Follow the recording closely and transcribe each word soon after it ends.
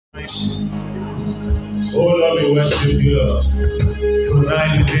Oh Lord, we worship you, Lord.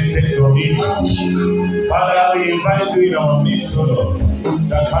 Tonight is in take dominion. Father, we invite you in our midst, O Lord.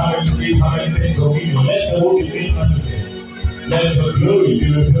 That come and speak, come and take dominion. Let your holy name manifest. Let your glory be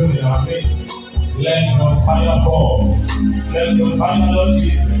revealed in our midst. Let your fire fall. Let your fire, Lord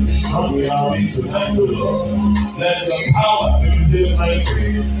Jesus, be strong in our midst tonight, O Lord. Let your power be revealed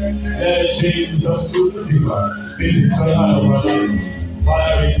mighty. Let the chains of Lucifer be destroyed out of our life.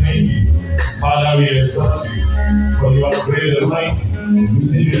 Father, we thank you. Father, we exalt you. For you are great and mighty. We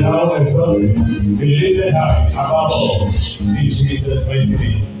say be thou exalted. Be lifted high above all. In Jesus' mighty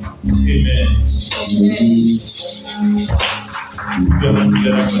name. Amen.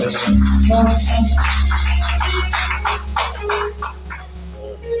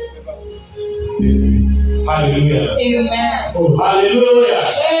 Hallelujah. Amen. Oh, hallelujah.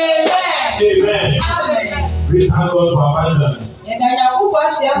 Amen. Amen. Amen. We thank God for abundance.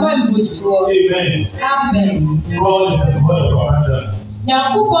 Amen. Amen. God is a God of abundance.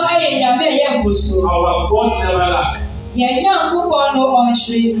 Our God never lack.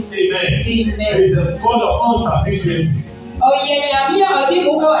 Amen. Amen. He is a God of all sufficiency.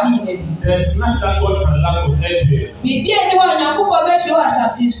 There's nothing that God can lack on earth here.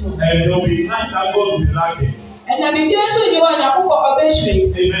 And there will be nothing that God will be lacking.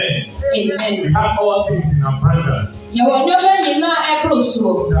 Amen. Amen. We have all things in abundance.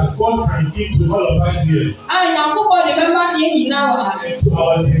 That God can give to all of us here. To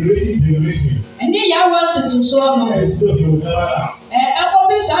our generation. And so He will never lack.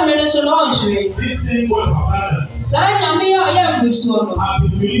 This same God of abundance has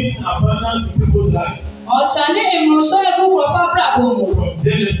been releasing abundance in people's life. From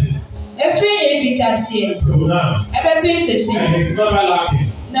Genesis. So now, and it's never lacking.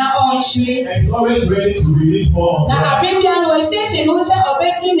 And it's always ready to release more.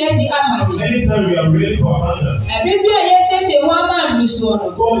 Anytime we are ready for abundance,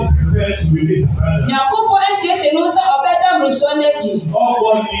 God is prepared to release abundance. All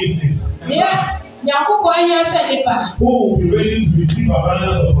God needs is who will be ready to receive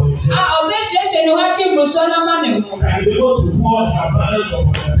abundance upon himself. And be able to pour his abundance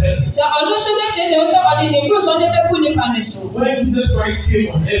upon the person. When Jesus Christ came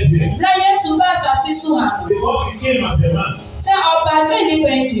on earth here, because he came as a man,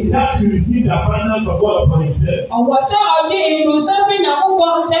 he had to receive the abundance of God upon himself.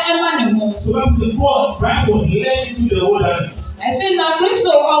 So that is God, Christ was led into the wilderness.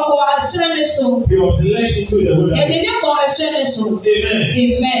 He was led into the wilderness. Amen.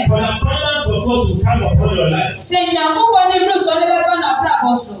 Amen. For the abundance of God to come upon your life.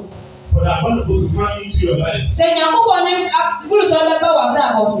 For the abundance of God to come into your life.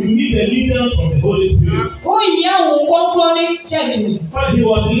 You need the leaders of the Holy Spirit. But he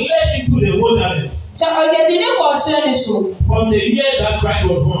was led into the wilderness. From the year that Christ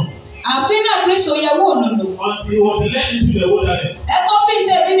was born. Until he was led into the wilderness.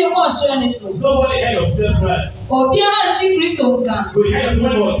 Nobody heard of self-Christ. We heard of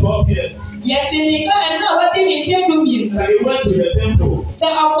when he was 12 years. That he went to the temple.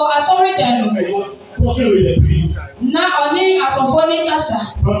 And he was talking with the priest.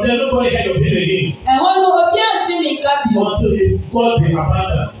 From there, nobody heard of him again. Until he got the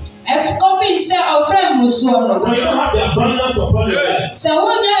abundance. When you don't have the abundance of God in your life,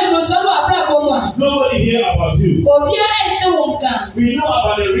 nobody hear about you. We know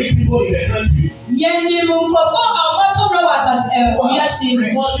about the rich people in the country.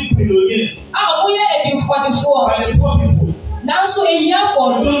 Multi-billionaires. But the poor people,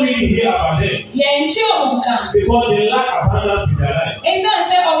 we don't really hear about them. Because they lack abundance in their life.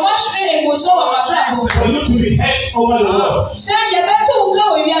 For you to be head over the world,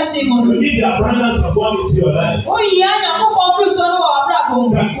 you need the abundance of God into your life.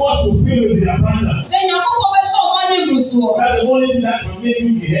 That God should fill you with the abundance. That the only thing that can make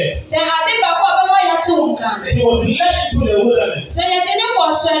you be head. And he was led into the wilderness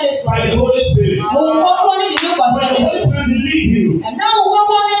by the Holy Spirit. When the Holy Spirit lead you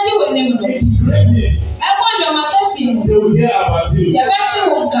into greatness, they will hear about you.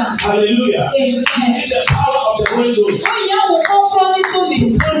 Hallelujah. You need the power of the Holy Ghost.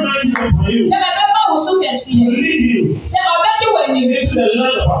 To lead you into the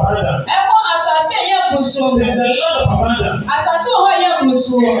land of abundance. There's a land of abundance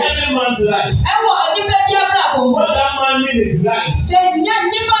in every man's life. What that man needs is life.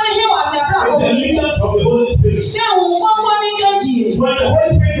 It's the leaders of the Holy Spirit. When the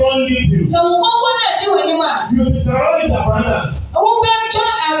Holy Spirit don't lead you, you'll be surrounded with abundance.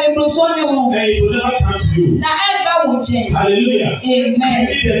 And it will never come to you. Hallelujah. Amen.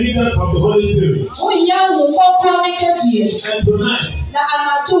 You need the leaders from the Holy Spirit. And tonight,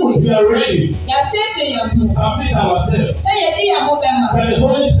 we are ready to submit ourselves. That the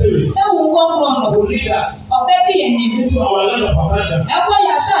Holy Spirit will lead us into our land of abundance.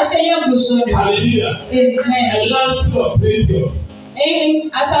 Hallelujah. Amen. A land full of plenteous.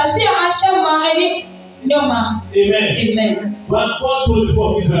 Amen. Amen. But God told the people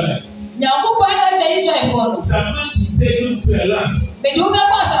of Israel, that man to take you to a land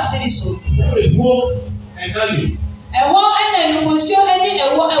where is milk and honey.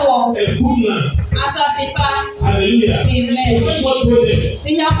 A good land. Hallelujah. Amen. So when God told them,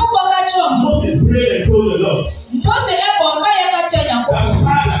 Moses prayed and told the Lord, that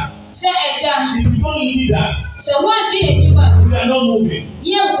Father, if you don't lead us, we are not moving.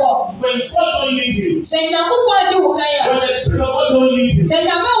 When God don't lead you, when the Spirit of God don't lead you,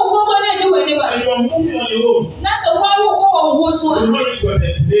 and you are moving on your own, you will not reach your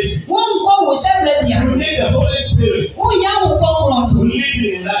destination. You need the Holy Spirit to lead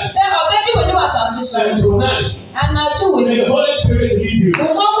you in life. And tonight, may the Holy Spirit lead you.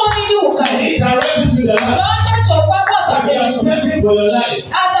 And He directs you to the land that He has destined for your life.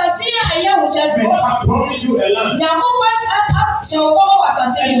 God has promised you a land.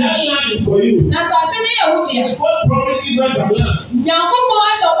 And that land is for you. God promised Israel some land.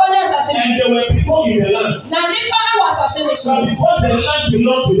 And there were people in the land. But because the land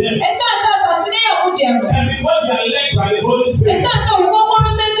belonged to them, and because they are led by the Holy Spirit,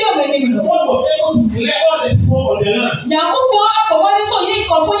 God was able to clear all the people of the land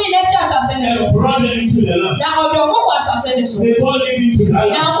and brought them into the land. They all live into that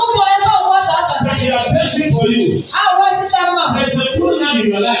land. That they are destined for you. There's a good land in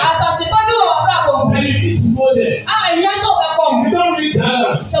your life. And you need to go there. If you don't read that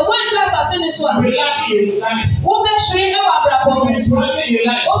land, you're lacking in life. You're struggling in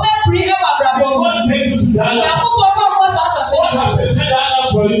life. God take you to that land. God has prepared that land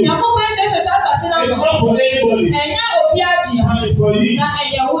for you. It's not for anybody. It's for you.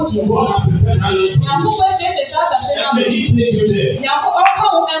 God has prepared that land for you. And may He take you there.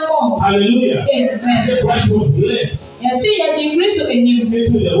 Hallelujah. Amen. Say Christ was led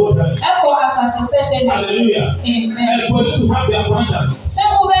into the wilderness. Hallelujah. Amen. And for you to have the abundance,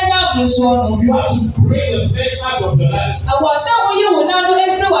 you have to pray the flesh out of your life.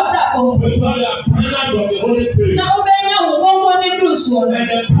 For you to have the abundance of the Holy Spirit and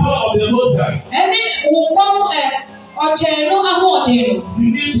the power of the Most High.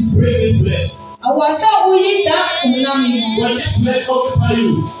 You need to pray this flesh. When this flesh occupy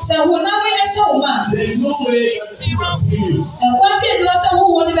you, there's no way that you can see you.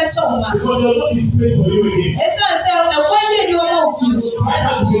 Because there will not be space for you again. So Christ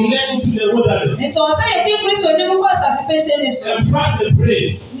has been led into the wilderness. And fast and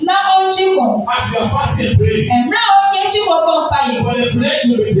pray. As you are fasting and praying, for the flesh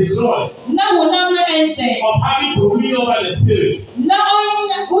will be destroyed of having dominion over the spirit.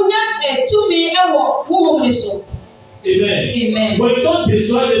 Amen. Amen. When you don't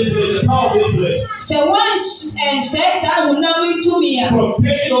destroy this flesh, the power of this flesh, from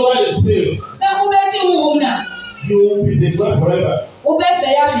taking over the spirit, you will be destroyed forever.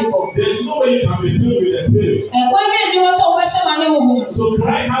 There's no way you can be filled with the spirit. So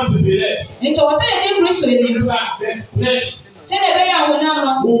Christ has to be led. That this flesh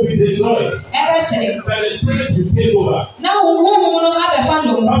will be destroyed. But the spirit will take over.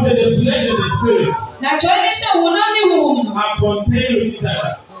 After the flesh and the spirit are contained with each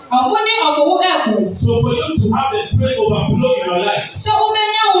other. So for you to have the spirit overflow in your life,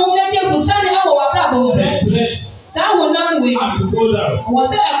 this flesh have to go down.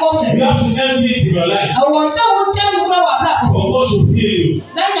 You have to empty it in your life. For God to heal you.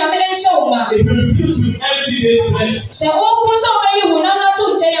 If you refuse to empty this flesh,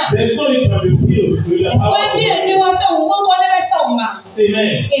 there's no need to be filled with the power of God.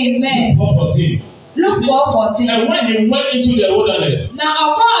 Amen. Amen. 4:14. Luke 4:14. And when he went into the wilderness,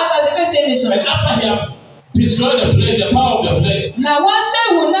 and after he had destroyed the flesh, the power of the flesh,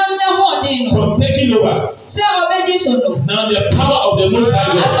 from taking over, now the power of the Most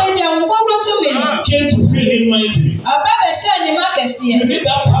High God came to fill him mightily. You need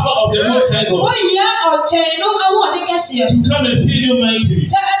that power of the Most High God to come and fill you mightily.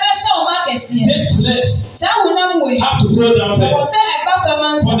 This flesh have to go down there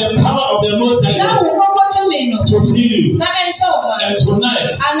for the power of the Most High God to fill you. And tonight,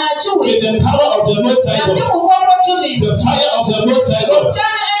 with the power of the Most High God, the fire of the Most High God,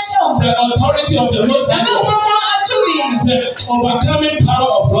 the authority of the Most High God, the overcoming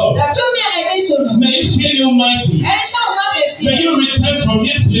power of God, no. May you feel you mighty. Ẹ̀ṣẹ̀ wọn máa kẹ̀sí. May you return from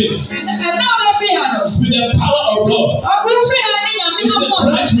this place Ẹ̀mí ọ̀bẹ fi hàn lọ. with the power of God. Ọ̀gbìn fi hàn ní Nyàmí It's a àmọ́.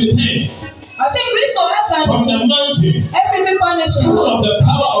 great return Ọ̀sẹ̀ Kristo ẹ̀sán from the mountain, ẹ̀fí pípa ní sùn. full of the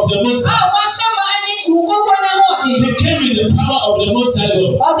power of the Most High. Àwọn aṣọ́mọ ẹni ìwúkọ́kọ́ náà wọ̀ dé. They came with the power of the Most High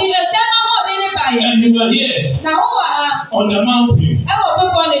God. Ọ̀dì ẹ̀jẹ̀ náà wọ̀ dé nípa yẹn. And you were here Nà ó wà á. on the mountain, Ẹ̀wọ̀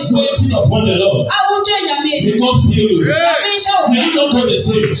pípa ní sùn. waiting upon the Lord. Àwùjọ Nyàmí. May God fill you. Nyàmí iṣẹ́ òun. May you not go the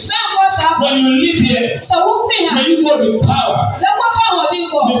same. Bẹ́ẹ̀ kọ́ sáà. When you live here, Sọ̀wọ́ fi hàn. may you go with power. Lọ́kọ́ fáwọn ọdín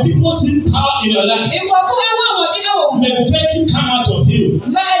kọ̀. May people see power in your life. Ìkọ̀ fún ẹwọ́ àwọn ọdín náà wò. May virtue come out of you.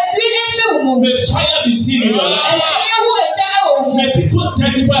 Máa bí ẹ̀fẹ̀ wò mọ̀. May fire be seen in your life. Ẹ̀jẹ̀ ẹ̀wọ́ ẹ̀jẹ̀ ẹ̀wọ̀. May people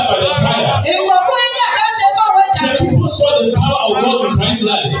testify about the fire. Ìkọ̀ fún ẹ̀jẹ̀ àkànṣe fáwọn ẹ̀jẹ̀ May rẹ̀. people saw the power of God in Christ's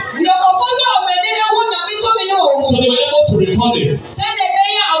life. Ìyọ̀kọ̀ fún tó ọmọ ẹni ẹ̀wọ́ Nyàmí tó mi yóò. So they were able to record it. Sẹ́ni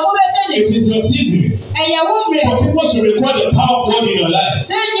ẹ̀yà àwúrẹ́ sẹ́ni. It is your season. Ẹ̀yẹ̀wò mìíràn. For people to record the power of God in your life.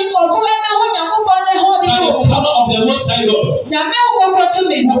 Sẹ́ni kọ̀ fún ẹ̀mẹ́wọ́ Nyàkúpọ̀ ní hàn ní And yóò. the power of the Most High God Nyàmí òkòkò tún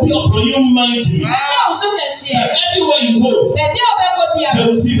mi. will be upon you mightily. Ẹ̀fẹ̀ òsùn kẹ̀sì ẹ̀. That everywhere you go, Bẹ̀bí ọ̀bẹ kò bí they ẹ̀.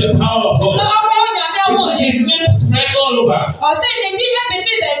 will see the power of God. Lọ́wọ́ Nyàmí àwọn òde. His name spread all over Ọ̀sẹ̀ ìdíjí yẹ́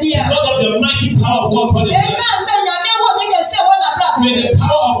pété bẹ̀bí ẹ̀. because of the mighty power of God upon his life. Ẹ̀sán sẹ́ Nyàmí àwọn òde kẹ̀sì ẹ̀wọ́ nà bra. May the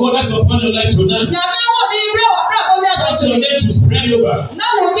power of God that's upon your life tonight Nyàmí àwọn òde ìrẹ́ wà bra bọ́ mi cause àgọ́sọ. your name to spread over. Náà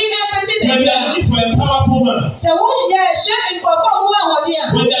wò dín ní pété When bẹ̀bí they ẹ̀. are looking for a powerful man, Sẹ̀ wọ́n yẹ ẹ̀ṣẹ́ ìkọ̀fọ́ mú àwọn ọdí ẹ̀.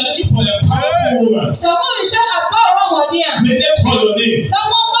 when they are looking for a powerful woman, Sẹ̀ wọ́n ìṣẹ́ àbá ọ̀rọ̀ àwọn ọdí ẹ̀. may they call your name.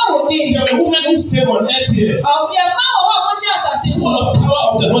 Lọ́wọ́ bá wò dín. You are a woman who stayed on earth here, Ọ̀bẹ̀ máa wọ̀ wọ́n tí àṣàṣì full fún. of power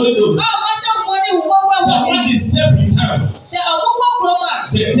of the Holy Ghost. Báwo máa ṣe mú ní ìwúkọ́ wá That wọ̀ when ní. they step in hand, Sẹ̀ ọ̀múkọ́ kúrò máa.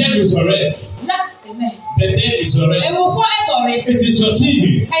 the dead resurrect. Amen. The dead resurrect. Èwù fún ẹ̀sọ̀ rẹ̀. It is your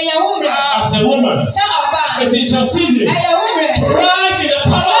season Ẹ̀yẹ̀wò rẹ̀. as a woman. Sẹ̀ ọ̀bá. It is your season. Ẹ̀yẹ̀wò rẹ̀. Right in the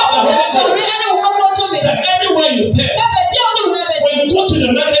power of the Holy Ẹ̀sọ̀ rí Ghost. ẹni ìwúkọ́ tó mi. That everywhere you step, Lẹ́bẹ̀ẹ́ bí ọdún náà bẹ̀ sí. when you go to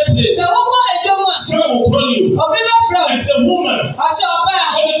the marketplace, Sẹ̀ wọ́n kọ́ ẹjọ́ mọ̀. someone will call you Òbí bá fúlọ̀. and say, woman, Ọ̀sẹ̀ ọ̀bá.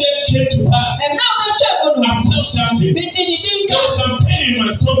 holidays came to pass. Ẹ̀mí àwọn ọjọ́ ìmọ̀nù. I felt something. Bìtì ní bí There nǹkan. was some pain in my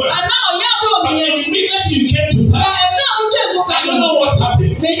stomach. Àná ọ̀yá àbúrò mi But yẹn. immediately you came to Gba pass. ẹ̀mí àwọn ọjọ́ ìmọ̀ I pẹ̀lú. don't know what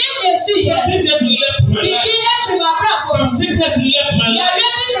happened. Mi ní mi èsì yẹn. Something just left my Bìbí life. ẹ̀fì máa bra fún Some mi. sickness left my Yàrá life.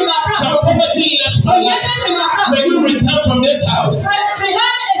 ẹ̀mí fi máa bra Some fún mi. poverty left my Ọ̀yá life. ẹ̀mí fi máa bra May fún you mi. return from this house.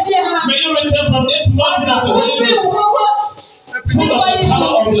 Rìhán èsì ha. May you return from this mountain Ọ̀sẹ̀ of the kò Holy fi Ghost. ìwúkọ́. Full of the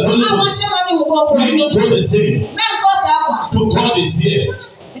power of the Holy Àwọn Ghost. ṣẹ́ máa ní ìwúkọ́ May you kúrò. not go the same. Bẹ́ẹ̀ kọ́ sáàpà. For God is here.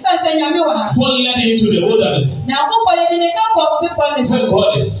 Ìsàn sẹ́ Nyàmí wà ha. God led you into the wilderness. Nà àkókò yẹn ní kápọ̀ pípọ̀ ní sọ. Where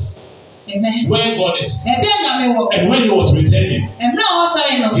God is. Amen. Where God is. Ẹ̀bí Nyàmí wọ̀. And when he was returning, Ẹ̀mí náà wọ́n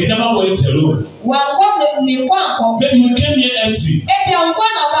sáyẹn nọ. he never went alone. Wà nkọ́ ní nkọ́ àkọ́. Maybe you came here empty. Ebi nkọ́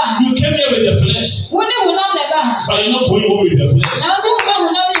nà bá ha. You came here with the flesh. Wọ́n ní wùnà nà bá ha. But you're not going home with the flesh. Nà ọ̀sùn nkọ́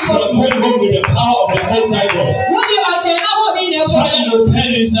wùnà ní You nkọ́. are going home with the power of the Most High God. Wọ́n ní ọ̀jẹ̀ náà wọ́n ní ilẹ̀ kọ́. Fire will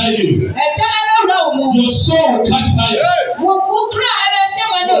burn inside you. Ẹ̀jẹ̀ ẹ̀rọ rà wọ̀ mọ́. Your soul will catch fire. Wọ́n kú kúrò ẹ̀rẹ́ ṣẹ́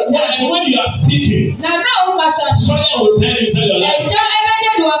wọn ní ọ̀jẹ̀. And when you are speaking, Nà náà wọ́n kásá. fire will burn inside your life. Ẹ̀jẹ̀ ẹ̀rẹ́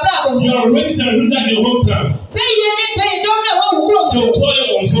dẹ̀ lù ọ̀bá àbọ̀. You are ready to visit your hometown. Bẹ́ẹ̀ yẹn ní bẹ́ẹ̀ dọ́m náà wọ́n wù kúrò. They'll call you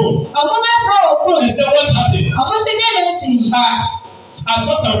on phone. Ọmọ bẹ́ẹ̀ fọ́ wọ̀ kúrò. They say, what happened? Ọmọ sí dé lè sì. I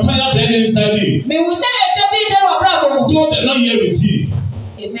saw some fire burning inside me. Mi wù sẹ́ ẹ̀jẹ̀ bí dẹ́rù ọ̀bá àbọ̀. Though they're not here with you.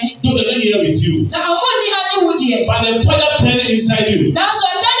 Amen. Though they're not here with you. Na ọmọ ní ha ní wù díẹ̀. But the fire burning inside you Na sọ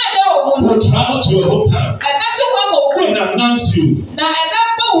ẹ̀jẹ̀ náà dẹ́ wọ̀ mọ́. will travel to your hometown Ẹ̀bẹ̀ tó wà wọ̀ kúrò. and announce you Na ẹ̀bẹ̀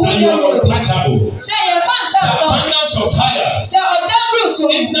pọ̀ wù that you dẹ́ are wọ̀. untouchable. Sẹ́ yẹ fáǹsì The àtọ̀. abundance of fire Sẹ́ ọ̀jẹ̀ búrúsù.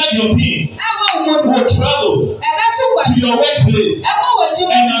 inside your being Ẹ̀wọ̀n ọ̀mọ̀nù. will travel Ẹ̀bẹ̀ tó wà. to your workplace Ẹ̀wọ̀n wọ̀ ju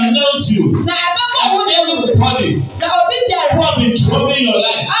and announce you. Na ẹ̀bẹ̀ pọ̀ wù And dẹ́ wọ̀. everybody Na òbí dẹ̀rù. who have been troubling your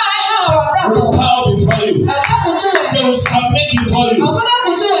life A ẹ̀ ha ọ̀rọ̀ àbúrò. will bow before you. Ẹ̀bẹ̀ kùtù wẹ̀. They will submit before you. Ọ̀gbọ́dọ̀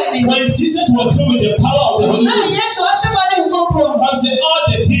kùtù wẹ̀ ni. When Jesus was filled with the power of the Holy Náà Ghost, Yéṣu ọ̀ṣọ́gbà ní wùkọ́ kúrò. I say all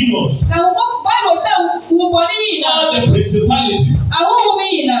the demons, Na wùkọ́ Báìbù sẹ́ wùbọ̀ ní yìí náà. all the principalities, Àwọn ohun mi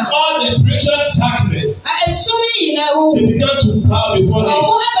yìí náà. all the spiritual darkness, Ẹ̀sùn mi yìí náà wù. they began to bow before him.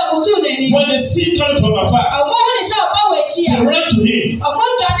 Ọmọ ẹ̀bẹ̀ kùtù nìyí. When they see coming from afar, Ọmọ wọn ní sẹ́ ọ̀pá wẹ̀ kí they à. ran to him Ọmọ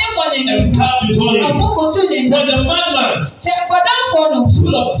ìjọ ní kọ́ nìyí. and bow before him. Ọmọ kùtù nìyí. When the madman, Sẹ́ gbọ́dọ̀ fọ̀nù.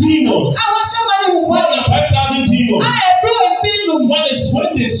 full of demons, Àwọn sọ́mọ ní wùkọ́ more ni. than 5,000 demons, A ẹ̀dùn ìpinnu. when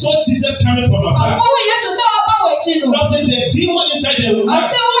they saw Jesus coming from afar, Ọmọ wọn Yéṣu sẹ́ ọ̀pá wẹ̀ kí nù. I said the demon inside them will not,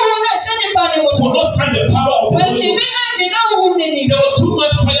 Ọ̀sẹ̀ wúwo náà ṣẹ́ nípa ni wò. could not stand the power of the Holy Wẹ̀ntì Ghost. bí àǹtí náà wù nìyí. There was too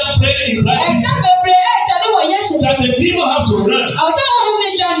much fire burning in Christ Ẹ̀jẹ̀ bẹ̀rẹ̀ ẹ̀jẹ̀ ní wọ̀ Yéṣu. that the demon have to run Ọ̀sẹ̀ wúwo ní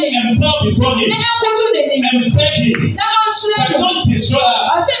jọ ni. and bow before Ní him ẹ̀kútù nìyí. and beg him Náà ọ̀sùn that ẹ̀yọ̀. don't destroy us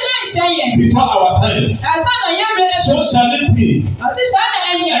Ọ̀sẹ̀ náà ìsẹ̀yẹ̀. before our time. Àṣà náà yẹ́ rẹ̀ So ẹ̀fọ́. shall it be, Ọ̀sẹ̀ sáà náà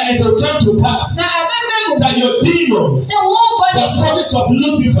ẹ̀yẹ̀. and it will come to pass Na ẹ̀bẹ̀ mẹ́mu. that your demons, Ṣé wọ́n bọ̀ the nínú? promise of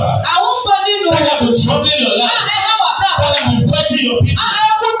Lucifer, Àwọn bọ̀ nínú. that have been troubling your A life, ẹ̀ha wà fún that àwọn. have been fighting your A business,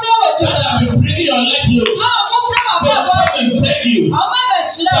 ẹ̀kútù wọ̀ jù that lọ. have been bringing your leg close. They will come and beg you.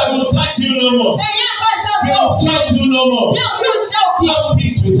 They will touch you no more. They will fight you no more. Have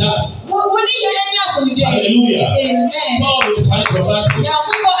peace with us. Hallelujah. Amen. God will fight your battles.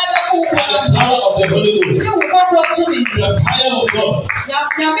 By the power of the Holy Ghost. The fire of God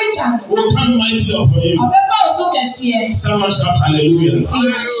will come mightily upon you. Someone shout hallelujah.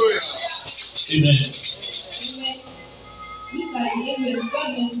 Amen.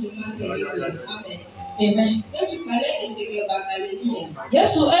 Amen.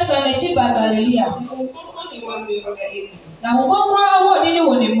 Yesu esa n'ekyi ba Galilea. Na nkɔnkɔn ahoɔden ne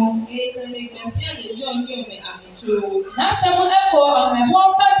wɔ ne mu. N'asɛm ɛkɔ ɛhɔ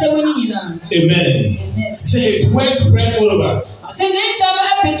mpɛtɛw ne nyinaa. Amen. Say his word spread all over. Ɔsɛ ne nsɛm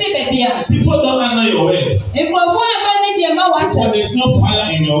ɛpete baabi a. People don't honor your word. Nkurɔfoɔ ɛfɛ ne deɛ ma w'asɛm. There is no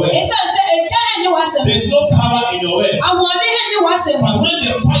fire in your word. Esan sɛ egya ɛne w'asɛm. There is no power in your word. Ahoɔden ɛne w'asɛm. But when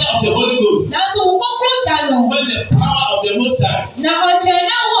the fire of the Holy Ghost. Nanso nkɔnkɔn ta no. When the power of the Most High. Na ɔkyɛn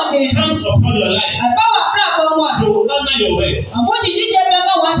na ahoɔden. Comes upon your life. Ɛba wɔ abrabɔ mu a. They will honor your word. Ɔmo didi deɛ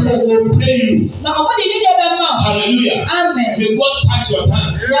bɛma w'asɛm. They will obey you. Na ɔmo didi deɛ bɛma. Hallelujah. Amen. May God touch your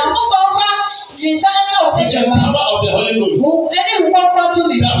tongue. Nyankopɔn fa nsa ɛna With the power of the Holy Ghost. Ɛne nkɔnkɔn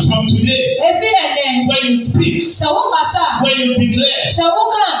tumi. That from today. Efi ɛnɛ. When you speak. Sɛ wo kasa. When you declare. Sɛ wo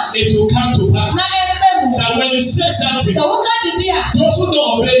ka. It will come to pass. Na ɛfɛ mu. That when you say something. Sɛ wo ka bibi a. Those who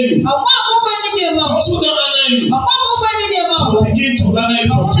don't obey you. Ɔmo a mo fɛ ne deɛ ma. Those who don't honor you. Ɔmo a mo fɛ ne deɛ ma. Will begin to honor you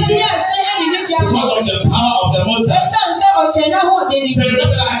from Ɔmo today. bɛ ɛsɛ ɛne ne deɛ ma. Because of the power of the Most High. Ɛsan sɛ ɔkyɛn na ho de ne Say ti. the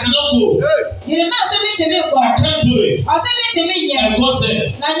Lord, I cannot go. Yìnyín náà sẹ́ mi tèmi kọ́. I can't do it. Ọ̀sẹ̀ mi tèmi yẹ. And God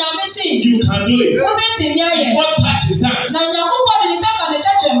said. Na nyàmé sí. You can do it. Wọ́n bẹ tèmi ayẹ. What part is that? Na nyàkó pọ̀lì ní sáka ní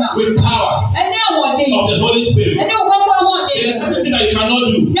kyẹ́kyẹ́ ma. With power. Ẹni àwọ̀dé. Of the Holy Spirit. Ẹni ògbọ́ngbọ́n àwọ̀dé. There is something that you cannot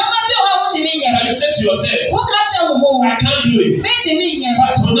do. Nyọ́mọ́ bí òhà wọ́n tèmi yẹ. That you say to yourself. Wọ́n ká kyẹ́ wò mọ́. I can't do it. Mi tèmi yẹ.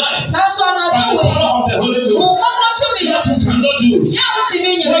 But tonight. N'aṣọ àná tó By the wẹ̀. power of the Holy Spirit. Ògbọ́ngbọ́n tó mi yẹ. What you cannot do. Yá wọ́n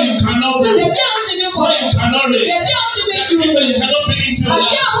tèmi yẹ. What you cannot do. Bẹ̀bí àwọn tèmi kọ̀. What you cannot raise. Bẹ̀bí àwọn tèmi That dùn. thing that you cannot bring into your Àbí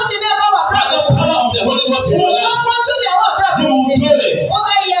life. àwọn tèmi ẹ̀ bá wà By the power of the Holy Ghost in your life. Ògbọ́ngbọ́n tó mi àwọn àbúrò You will do it. Ó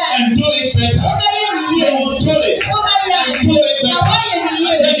bẹ yẹ. And do it better. Ó bẹ yẹ nìyẹ. You will do it. Ó bẹ yẹ. And do it better. Àwọn yẹ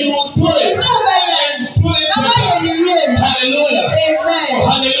nìyẹ. I said you will do it. Ìṣe ò bẹ yẹ. And do it Àwọn yẹ better. nìyẹ. Hallelujah. Amen.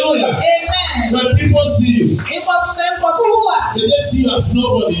 Hallelujah. Amen. When people see you. Nkọ̀fún wúwà. They just see you as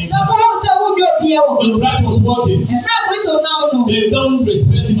nobody. Sọ́kọ́ wọ́n sẹ́ wọ́n ní òbí ẹ̀ wò. When Christ was walking. Ẹ̀fẹ́ àkúrísọ̀ náà nù. They don't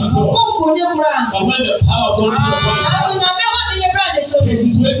respect him at all. Ọ̀pọ̀ nkò ní kura. But when the power of God is upon him. Àsùnyàmẹ́ wà ní yẹn bíra sọ. His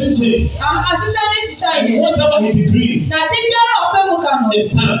situation change. Àṣìṣe ní sísá yẹn. Whatever he decree. Na àti bíọ́rọ̀ ọ̀pẹ́ mu kà nù. It's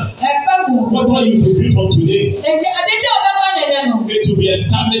time. Ẹ̀fẹ́ mu. Whatever you decree from today. Àdédé ọ̀bẹ́ bá nẹ̀lẹ̀ nù. It will be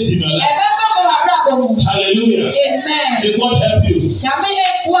established in your life. Ẹ̀fẹ́ fẹ́ mọ̀ wà bíra bọ̀ mu. Hallelujah. Amen. May God help you. Yàmi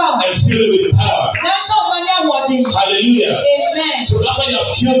ẹ̀ wá. And fill it with power. N'aṣọ ọmọ ní àwọ̀dé. Hallelujah. Amen. So that's why you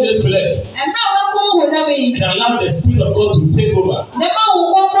have killed this flesh. Ẹ̀mí àwọn kún wò náà mi. And allow the Spirit of God to take over. Nẹ̀má wò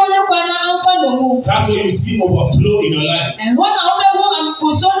kọ́kọ́ nípa náà ànfà nà mu. That's why you see overflow in your life. Ẹ̀wọ́n náà wọ́n bẹ wọ́n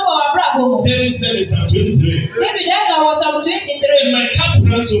àmùkùsọ́ ní wà bíra bọ̀ mu. David said in Psalm 23. David ẹ̀ka wọ Psalm 23. Say my cup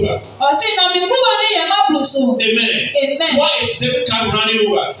runs over. Ọ̀sìn náà mi kúrò ní yẹn má bùrùsù. Amen. Amen. Why is David cup running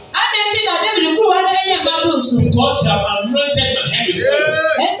over? Adé tí na David kúrò ní ẹ̀yẹ má bùrùsù. Because you have anointed my head with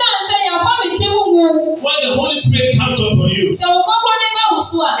oil. Ẹ̀sán ṣe yà fọ́ mi tí mú mu. When the Holy Spirit comes upon you. Sẹ̀wọ̀n kọ́kọ́ ní bá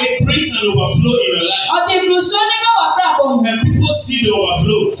wùsù à. It brings an overflow in your life. Ọ̀dẹ̀ bùrùsù ní bá wà bíra bọ̀ mu. And people see the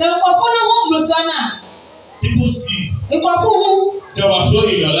overflow. Sẹ̀wọ̀n fún ní wọ́n bùrùsù náà. People see Ìkọ̀fún wù. the overflow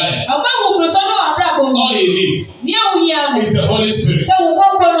in your life. Ọ̀gbẹ́ wù bùrùsù ní wà bíra bọ̀ mu. All you need Ní ẹ̀wù yìí àná. is the Holy Spirit. Sẹ̀wọ̀n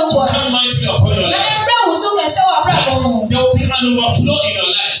kọ́kọ́ ní wọ̀. Come mightily upon your Na life. ẹ̀brẹ́ wùsù kẹsẹ̀ wà bíra bọ̀ mu. There will be an overflow in your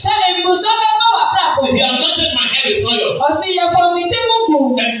life. Sẹ̀ ìbùrùsù bẹ́ bá wà bíra bọ̀ See, mu. he anointed my head with oil. Ọ̀sìn yẹ fọ̀ mi tí mú mu.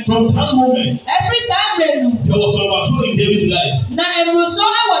 And from that moment, Ẹ̀fírí sáà ń rẹ̀ nù. there was an overflow in David's life. Na ìbùrùsù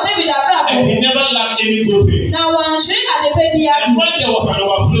ẹ̀wọ̀ David àbíra bọ̀ And mu. he never lacked any good thing. Na wọ́n ṣí àdèpé bí a. And when there was an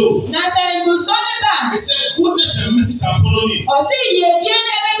overflow, Na sẹ̀ ìbùrùsù nígbà. he said, goodness and mercy shall follow me. Ọ̀sìn yìí ẹ̀jẹ̀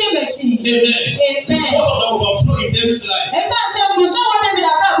ẹ̀bẹ̀ dì mẹ̀tì. Amen. Amen. Because of the overflow in David's life, Ẹ̀sán sẹ̀ ìbùrùsù wọ́n David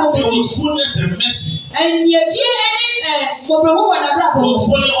àbíra bọ̀ there mu. was goodness and mercy. Ẹ̀yìn ẹ̀jẹ̀ ẹni mọ̀bìrìwò wà n'àbíra bọ̀ Was mu.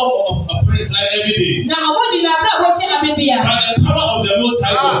 following up upon his life every day. Na àwọn dì n'àbíra bọ̀ tí àbí bí a. By the power of the Most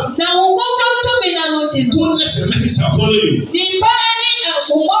High God, Na àwọn gbogbo tó mi nà nù tì. goodness and mercy shall follow you. Nígbà ẹni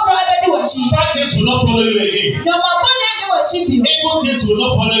ọ̀pọ̀pọ̀ ẹbẹ̀ dì wọ̀ kyi. Bad things will not follow you again. Yọ̀mọ̀ bọ́ọ̀lù ẹ̀dì wọ̀ kyi bi o. Evil things will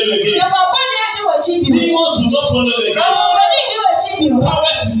not follow you again. Yọ̀mọ̀ bọ́ọ̀lù ẹ̀dì wọ̀ kyi bi o. Demons will not follow you again. Àwọn ọ̀bọ̀nì ìdí wọ̀ kyi bi o.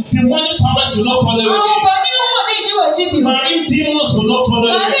 Powers, demonic powers will not follow you Àwọn again. ọ̀bọ̀nì ìdí wọ̀ kyi bi o. Marine demons will not follow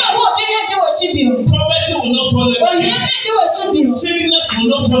you Màrí again. àwọn òdì ẹ̀dì wọ̀ kyi bi o. Poverty will not follow you Òyìn again. ẹ̀dì wọ̀ kyi bi o. Sickness will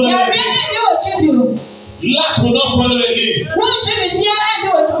not follow you Yàrá again. ẹ̀dì wọ̀ kyi bi o. Lack will not follow you again. Wọ́n ṣe mi ní ẹ̀dì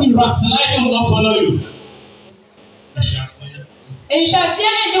wọ̀ kyi bi o. Backsliding will not follow you.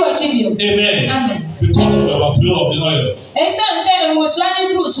 Nhwɛaseɛ ndi w'akyi bio. Amen. Amen. Because of the overflow of the oil. Ɛsiane sɛ nwosua ne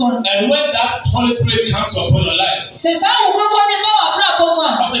duru so. And when that Holy Spirit comes upon your life, Sɛ saa ahokɔkɔ ne ba w'abrabɔ mu a.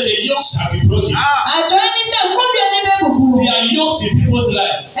 after the yoke shall be broken. Atwerɛ ne sɛ nkɔdua ne bɛbubu. There are yokes in people's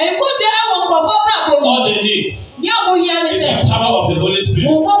life. Nkɔdua wɔ nkurɔfoɔ brabɔ mu. All they need Ní ọmọ yíyá ni is sẹ. the power of the Holy Spirit.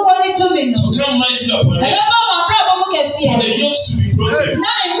 Mo kọ́kọ́ ní túnmí nù. To come mighty upon them. Ẹ̀bẹ̀ bá wà brabọ mu kẹsí ẹ̀. For the yokes to be broken.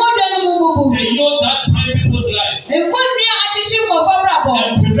 Náà nkɔdua ni mo bubu. The yoke that bind people's life. Nkɔdua akyekyere nkurɔfoɔ brabɔ.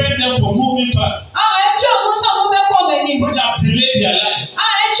 And prevent them from moving fast. Ẹ̀tọ́ ọmọ sọ mo bẹ kọ́ ọmọ ẹni. Which have delayed their life.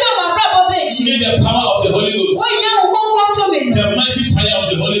 Ẹ̀tọ́ ọmọ brabọ bẹ́ẹ̀ You jì. need the power of the Holy Ghost. Wọ́n yẹ mo kọ́kọ́ túnmí nù. The mighty fire of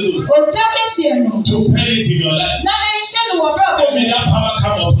the Holy Ghost. Òtá kẹsì ẹ̀ nù. To burn it in your life. Náà ẹ̀ṣẹ́ ni wọ̀ brabọ. May that power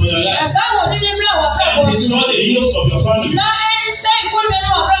come upon your life. Àṣà wọ̀ dídí bí wà brabọ. And destroy the yokes of your family. Náà ẹ̀ṣẹ́ ìkọ́dua ni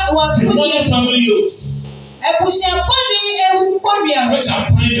wà brabọ. Demonic family yokes. Ẹ̀bùsùnpọ̀ ni ewu kọ́dua. Which have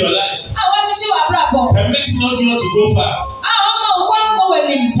bind your life. Àwọn akyekyere wà brabọ. Permitting not you not to go far. Àwọn ọmọ òkú àkọ́ wẹ̀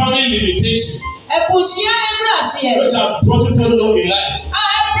ni. Family limitation. Ẹ̀bùsùn ẹ̀bùrọ̀ àṣìyẹ. Which have brought people low in life.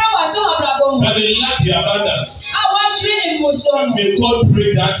 Ẹ̀bùrọ̀ wà sí wà brabọ mu. That they lack the abundance. Àwọn aṣírí ìmùsùn ọ̀nà. May God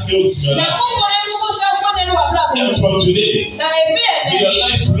break that yoke in your life. Yàgò ẹ̀mú kó sọ fún ẹni wà brabọ mu. And from today, Na ebi may ẹ̀nẹ́. your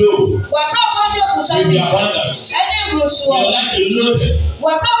life flow Wà brabọ ní òkúta with ní. the abundance. Ẹni ìmùsùn May ọ̀. your life be loaded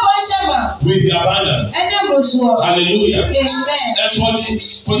Wà brabọ ní sẹ́mà. with the abundance. Ẹni ìmùsùn ọ̀. Hallelujah. Amen. And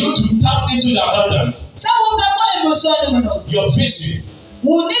for you to tap into the abundance, Sáwọn bẹ kọ́ ìmùsùn ọ̀nà mu nù. your vision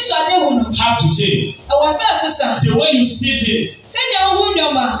Wù ní sọ̀dé wù nù. have to change. Ẹ̀wọ̀ sá sísà. The way you see things Sẹ́ni ọ̀hún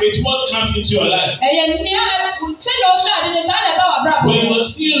nyọ̀mà. is what comes into your life. Ẹ̀yẹ ní sẹ́ni ọ̀ṣọ́ àdé ní sáà lè bá wà brabọ When mu. you are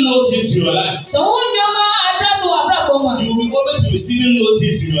seeing low things in your life, Sọ ọ̀hún nyọ̀mà àbúrà sí wà brabọ mu. you will always be receiving low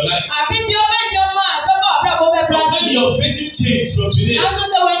things in your life. Àbí bí ọmọ nyọ̀mà àbẹ́ bá wà brabọ bẹ́ But brà when sí. your basic change from today, Nanso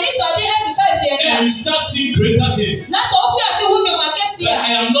sɛ w'ani sɔ ɔde ɛsesa efie ni a. and you start seeing greater things, Na sɛ ofi ase hu nneɛma kɛse that a.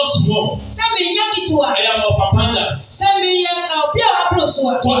 I am not small, Sɛ mi nya ketewa. I am of abundance. Sɛ mi yɛ obi a waboro so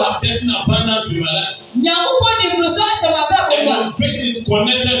a. God have destined abundance in my life. Nyankopɔn de buro so ahyɛ w'abrabɔ And mu a. your vision is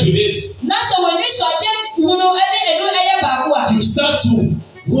connected to this. Na sɛ w'ani sɔ ɔde hunu ɛne enu ɛyɛ baako a. You start to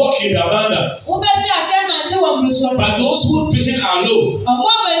walk in abundance. Wobɛfi ase nante wɔ buro so no. But those who vision are low, Ɔmo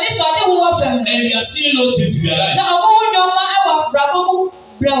a w'ani sɔ ɔde hu wɔ fam. and they are seeing low things in their life, Na ɔmo hu nneɛma ɛwɔ abrabɔ mu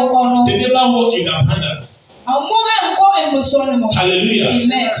brɛ ɔkɔ no. they never walk in abundance. Ɔmo ɛnkɔ emusuo no mu. Hallelujah.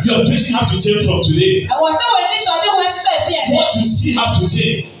 Amen. Your vision have to change from today. Ɛwɔ sɛ w'ani sɔ ɔde hu ɛsesa efie ni. What you see have to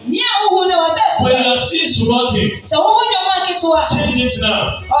change. Ní àwòrán ni wọ́n sẹ́ When sísá. you are seeing small things, Sɛ wọ́n hu nneɛma ketewa. change it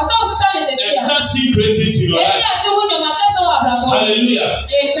now. Ọ̀sán wọ́n sísá ní sẹ́sí And à. start seeing great things in your Ebi life. àti hu nneɛma kẹsàn-án wà àbràbọ̀. Hallelujah.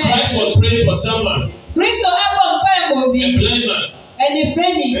 Amen. Christ was praying for someone, Kristo ẹ̀kọ́ mpẹ́ mọ̀ a obi. blind man. Ẹni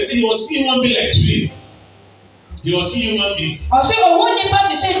fẹ́ ni. They said he was seeing one being like tree. He was seeing human being Ọ̀sẹ̀ òun nípa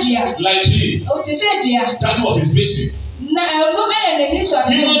ti sẹ́ dùá. like tree. O ti sẹ́ dùá. That was his vision. Na ẹnu ẹ̀yẹ ní ní sọ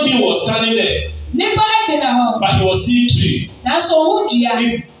àdé. Human being was standing there, Nípa ẹ̀jẹ̀ náà hàn. but he was seeing tree. Nanso òun dùá.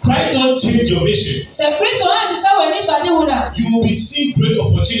 If Christ don't change your vision, Sẹ Kristo hàn sísá wọ̀ ní sọ àdé hu náà. you will be seeing great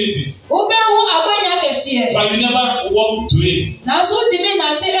opportunities, Ó bẹ́ hu agbẹ́nyà kẹsí ẹ̀. but you never walk to it Nanso ó ti mí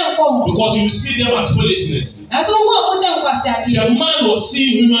nàntí ẹ̀ nkọ́ hù. because you see them as foolishness. Nanso hu ọ̀mú sẹ́ nkwasi àdé. The man was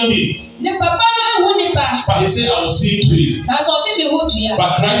seeing human being, Ní papa náà ehu nípa. but he said, I was seeing tree. Nanso ọ̀sẹ̀ mi hu dùá.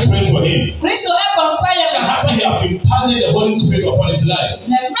 But Christ prayed for him. Kristo ẹ̀kọ́ mpẹ́ yẹn And mọ̀. after he had been passing the Holy Spirit upon his life,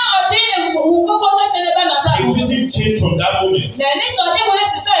 Na mmerɛ a ɔde nkɔkɔ kɛse ne ba n'abra his vision changed from that moment. na ɛne sɛ ɔde wɔn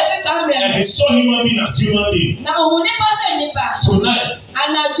asesa efi saa mmerɛ And he saw human being as human being. na ohun nipa sɛ nipa Tonight,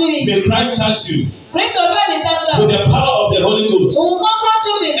 anadwo yi may Christ touch you Kristo fɛ ne nsa nka with the power of the Holy Ghost ohun kɔkɔrɔ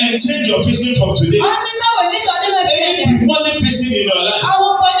tumi and change your vision from today. ɔsesa wɔ ne sɛ ɔde wɔn afi Any ɛdɛ demonic vision in your life,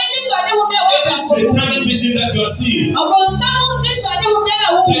 ahopɔne ne sɛ ɔde wɔn bi a wɔn any fɛ kɔ satanic vision that you are seeing, ɔbɔnsam ne sɛ ɔde wɔn bi a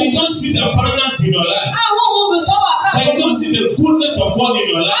wɔn that you don't see the abundance in your life, a wɔn hu busɔ wɔ abra that you don't see the goodness of God in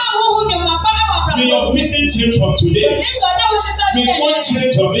your a life, wɔn hu nneɛma pa wɔ abra may your vision change from today. ne sɛ ɔde wɔn sisa May ne God ɛdɛ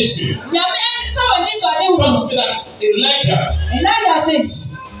change your vision. nyame ɛsesa wɔ ne sɛ ɔde The Bible wɔn said that Elijah, ɛnada sɛ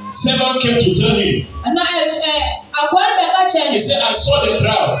servant came to tell him, na akwari bɛka kyɛn he said, I saw the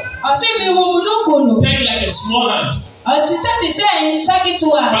crowd, ɔsɛ mi hu munukunu. take like a small hand. Ọ̀sísẹ́ ti sẹ́ nsa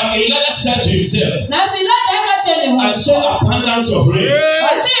ketewa. But Elijah said to himself, Nanso Ìlàjà aka kyerɛ ne ho. I saw abundance of rain.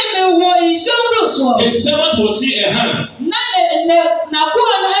 Ɔsɛ mi wɔ nsuo mburu soɔ. His servant will see a hand, Na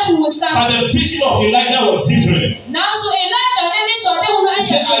n'akoa no afi mu nsa. but the vision of Elijah was different. Nanso Ìlàjà ne ne sɔde ho no He ayɛ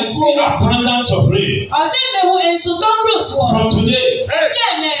said, I see fufuo. abundance of rain. Ɔsɛ mi wɔ nsutɔ mburu soɔ. From today,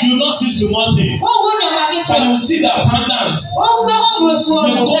 Fíẹ̀ nɛ. you will not see small thing, Wọ́n hu nneɛma but you ketewa. will see the abundance. Wọ́n bɛ hu mburu soɔ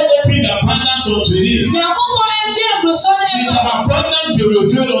May no. God open the abundance unto thee. Nyankopɔn ɛbí mburu soɔ no May ɛma. the abundance be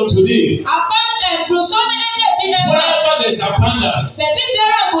revealed unto thee. Mburu soɔ no ɛdɛ di ɛma. Wherever there is abundance, Bɛbi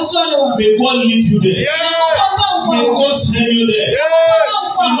biara mburu soɔ no wɔ. may God lead you there. Nyankopɔn fa May nkɔ. God send you there.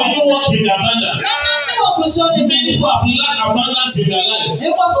 Nyankopɔn fa And nkɔ. may you walk in abundance. Ɛnante Many people have lacked abundance in their life.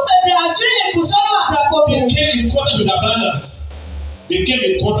 They came in contact with abundance. They came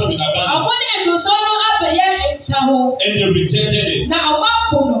in contact with abundance. And they rejected it.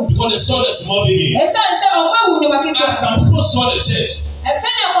 Because they saw the small beginning. As some people saw the church. That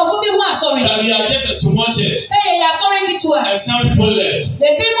we are just a small church. And some people left.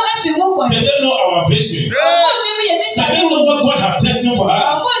 They don't know our vision. They don't know what God has destined for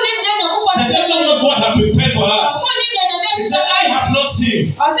us. They don't know what God has prepared for us. He said, I have not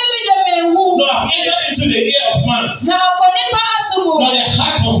seen. No, I've entered into the ear of man. Nor the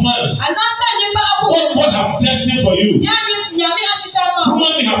heart of man. What God has destined for you.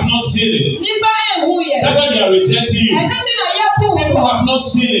 Human beings have not seen it. That's why they are rejecting you. People have not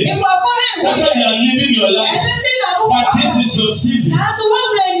seen it. That's why they are living your life. But this is your season of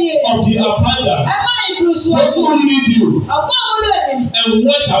the abundance. Those who need you and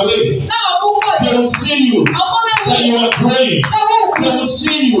went away, they will see you that you are growing. They will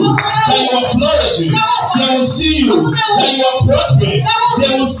see you that you are flourishing. They will see you that you are prospering.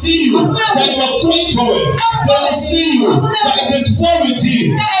 They will see you that you are going forward. They will see you that it is well with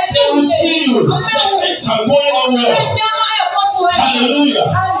you. They will see you that things are going on well. Hallelujah.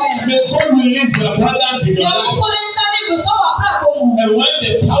 May God release the abundance in your life. And when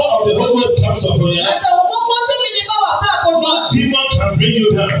the power of the Holy Ghost comes upon your life, no demon can bring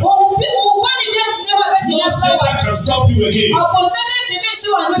you down. No Satan can stop you again. The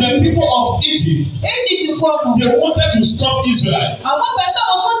people of Egypt, they wanted to stop Israel. But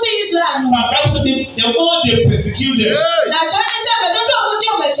Bible said the more they persecute them,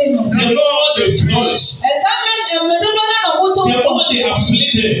 the more they flourish. The more they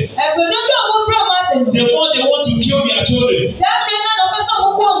afflict them, the more they want to kill their children.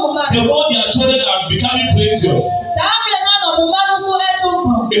 The more their children are becoming plenteous.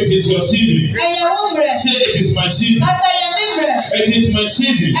 It is your season. Say it is my season. It is my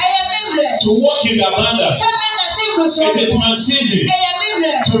season to walk in abundance. It is my season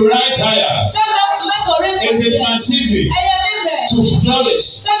to rise higher. It is my season to flourish.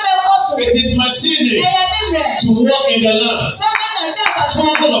 It is my season to walk in the land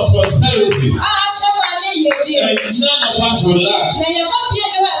full of prosperity. And none of us will lack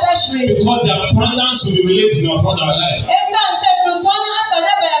because the abundance will be released upon our life.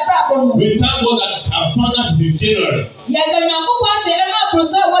 We thank God that abundance is in January.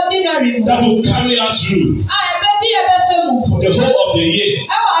 That will carry us through the whole of the year.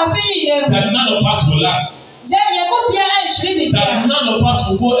 That none of us will lack. That none of us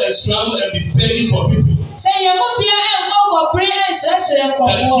will go and struggle and be begging for people. That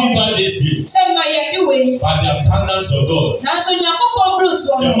give us this year. By the abundance of God. The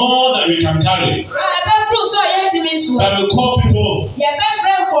more that we can carry. That will call people that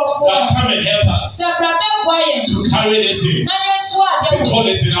come and help us to carry this in. Because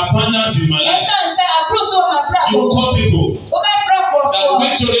there's an abundance in my life. You call people that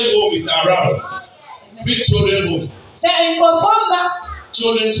when children home is around. Big children home.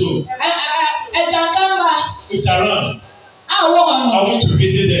 Children's home. It's around. I want to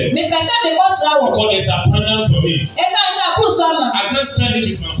visit them. Because there's abundance for me. I can't spend it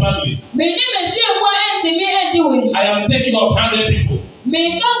with my family. I am taking up 100 people.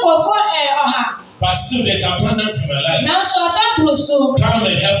 But still there's abundance in my life. Come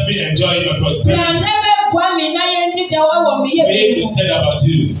and help me enjoy my prosperity. May it be said about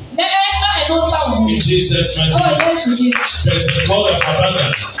you. In Jesus' name. There's a call of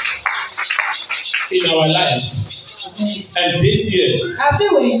abundance in our life. And this year,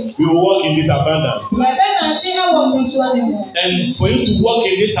 we will walk in this abundance. And for you to walk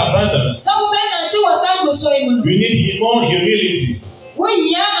in this abundance, we need more humility.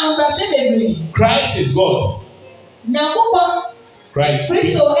 Christ is God. Christ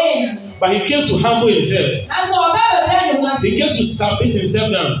is God. But he came to humble himself. He came to submit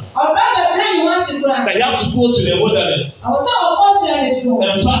himself down. That he have to go to the wilderness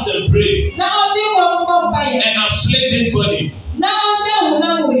and fast and pray and afflict his body for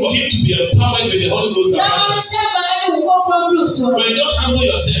him to be empowered with the Holy Ghost. When you don't humble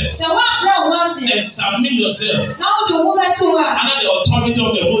yourself and submit yourself under the authority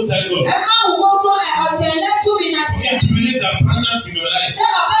of the Most High God, for him to release the abundance in your life,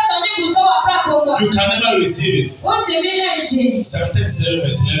 you can never receive it. Psalm 37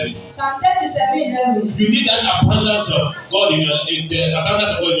 verse 11. You need that abundance of God in the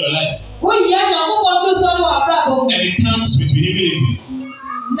abundance of God in your life. And it comes with humility.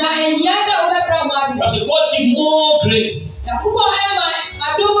 But God give more grace.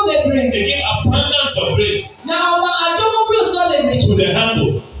 They give abundance of grace to the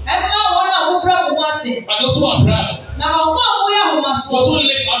humble. But those who are proud, those who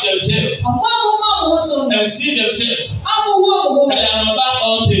lift up themselves and see themselves that I am above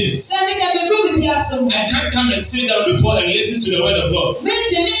all things, I can't come and sit down before and listen to the word of God.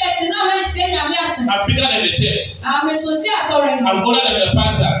 I'm bigger than the church. I'm older than the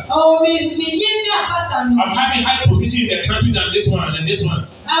pastor. I'm having high position in the country than this one and this one.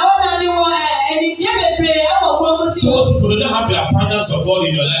 Those people don't have the abundance of God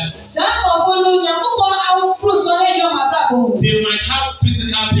in your life. They might have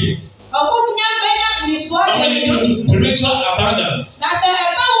physical things. But when it comes to spiritual abundance, the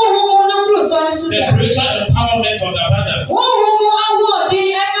spiritual empowerment of the abundance,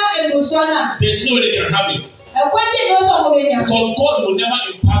 there's no way they can have it. Because God will never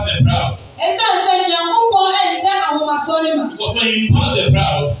impart the proud. Because when you impart the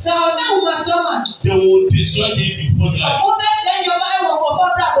proud, they will destroy things in people's life.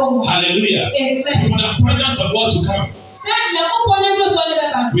 Hallelujah. Amen. So for the abundance of God to come,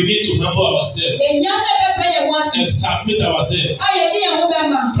 we need to humble ourselves and submit ourselves.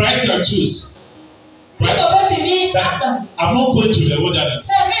 Christ can choose. Right? That I'm not going to the wilderness.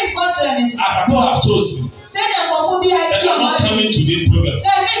 As Paul have chosen that I'm not coming to this program.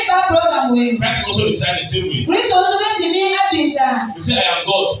 Christ also decided the same way. He said, I am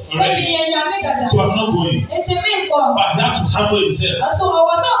God already, so I'm not going. But he have to humble himself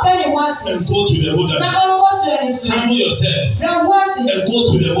and go to the wilderness. Humble yourself and go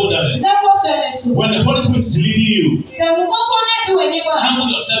to the wilderness. When the Holy Spirit is leading you, humble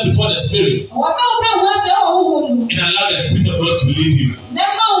yourself before the Spirit and allow the Spirit of God to lead you.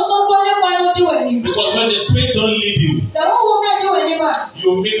 Because when the Spirit don't lead you, you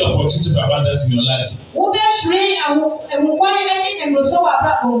will make opportunity for abundance in your life.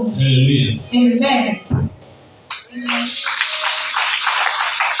 Hallelujah. Amen.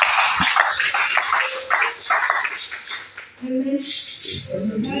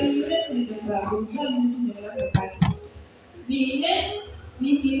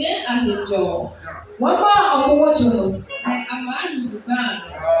 Wọ́n bá ọmọ tó lọ.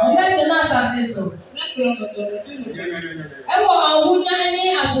 Ọ̀nà tí náà ṣàṣẹ sọ. Ẹ wọ àwọn ọ̀nà ní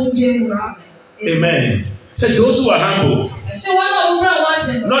àṣọjẹ mu. Amen. So those who are humble,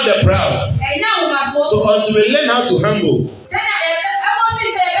 not the proud. So until we learn how to humble,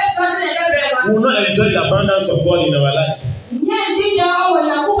 we will not enjoy the abundance of God in our life.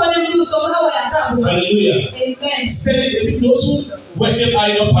 Hallelujah. Amen. Say those who worship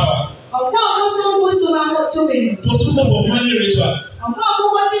idol power, those who go for money rituals,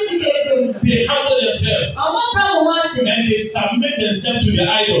 they humble themselves and they submit themselves to the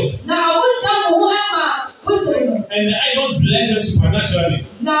idols. And the idol bless them supernaturally.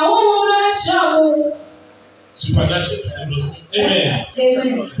 Supernatural. Amen.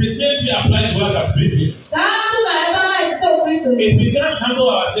 The same thing applies to us as Christians. If we can't handle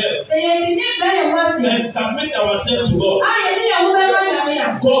ourselves and submit ourselves to God,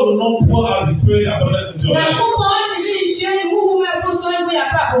 God will not pour out His Spirit abundance into our life.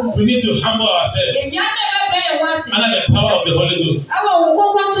 We need to humble ourselves under the power of the Holy Ghost.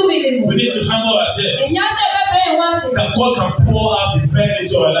 We need to humble ourselves that God can pour out His Spirit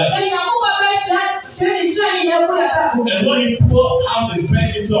into our life. And when He pour out His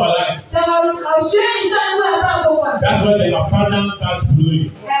Spirit into our life, that's when the abundance starts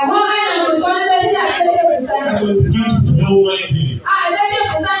flowing. And we begin to flow anything.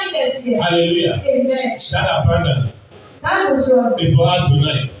 Hallelujah. That abundance is for us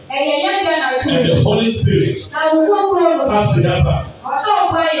tonight. And the Holy Spirit has to help us. The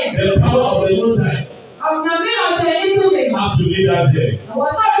power of the Most High have to lead us there.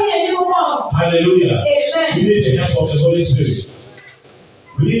 Hallelujah. We need the help of the Holy Spirit.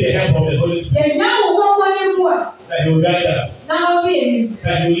 We need the help of the Holy Spirit. That He will guide us.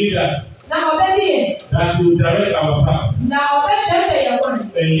 That He will lead us. That He will direct our path.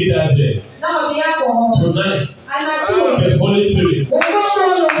 And lead us there. Tonight, the Holy Spirit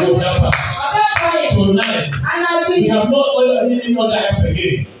will help us. Tonight, we have not any other help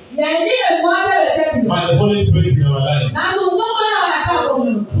again. But the Holy Spirit is in our life.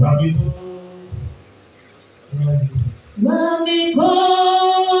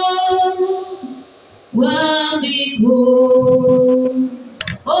 Wamigo,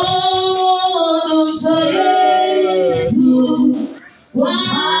 oh, so Yesu,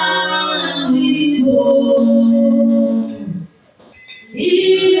 wamigo,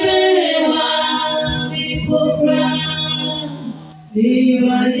 Ibe wamigo fra,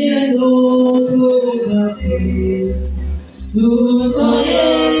 Iwajeno kubafi, so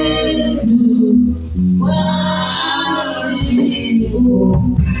Yesu, wamigo,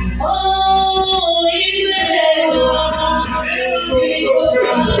 oh, Ibe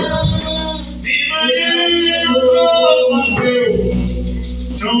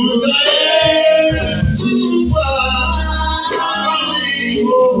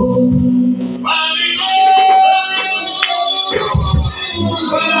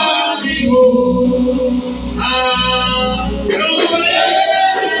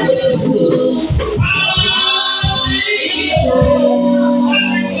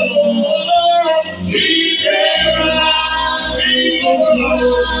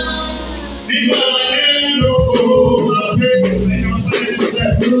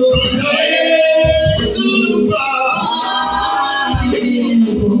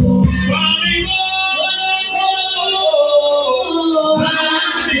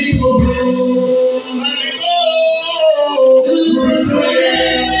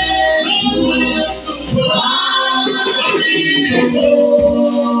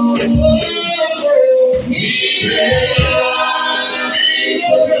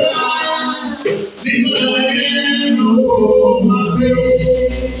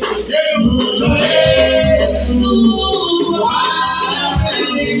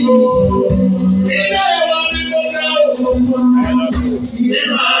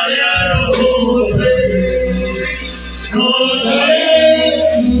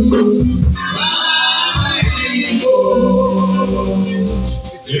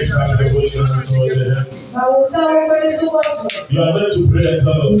You are going to pray and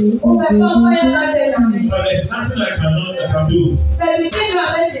tell them. But there's nothing I can do.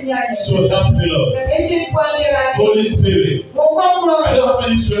 So help me, Lord. Holy Spirit. I don't have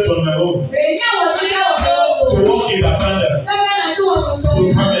any strength on my own. To walk in abundance.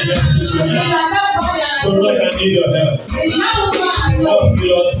 To come and help me. So Lord, I need your help. Help me,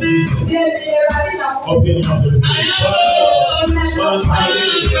 Lord Jesus. Open up the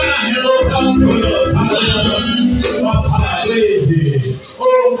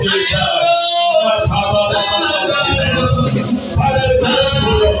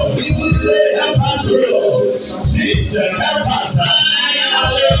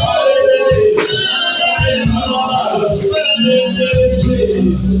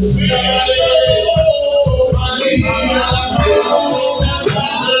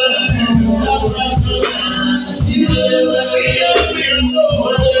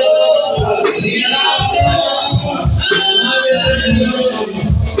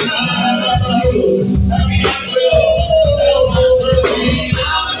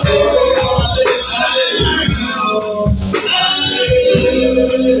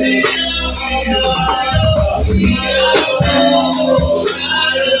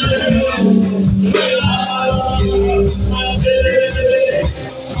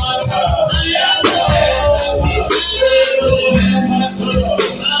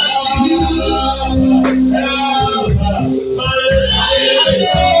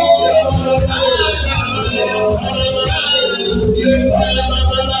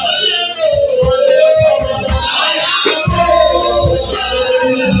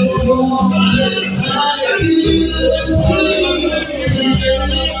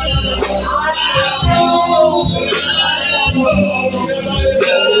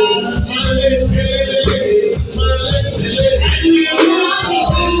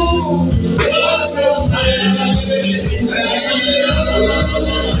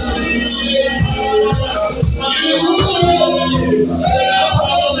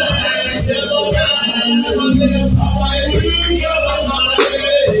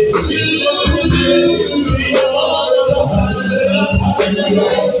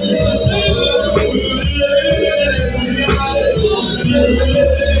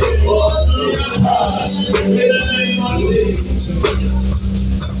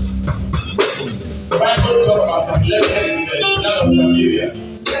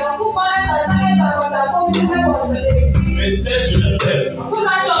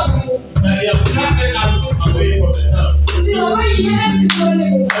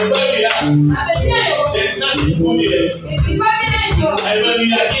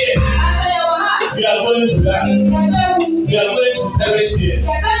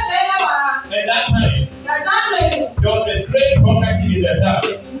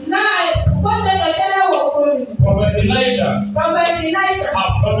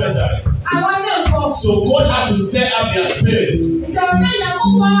So God had to stir up their spirits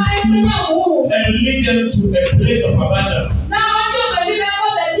and lead them to a place of abundance.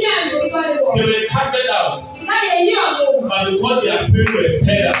 They were casted out, but because their spirit was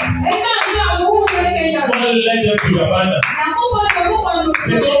stirred up, God led them to abundance.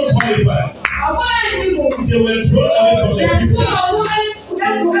 They don't qualify. They were thrown away from the kingdom.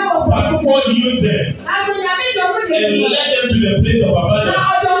 But God used them and led them to the place of abundance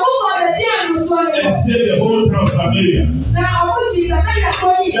and saved the whole town of Samaria.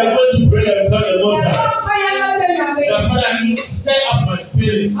 That are going to pray and tell the Most High. That Father, stir up my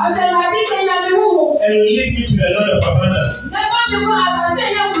spirit and lead me to the land of abundance.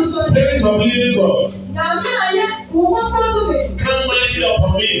 Spirit of living God, come mighty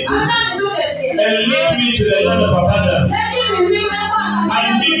upon me and lead me to the land of abundance.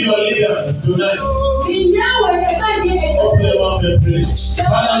 I need your leaders tonight. Open your mouth and pray.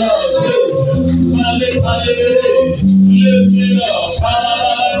 Father, lift me up.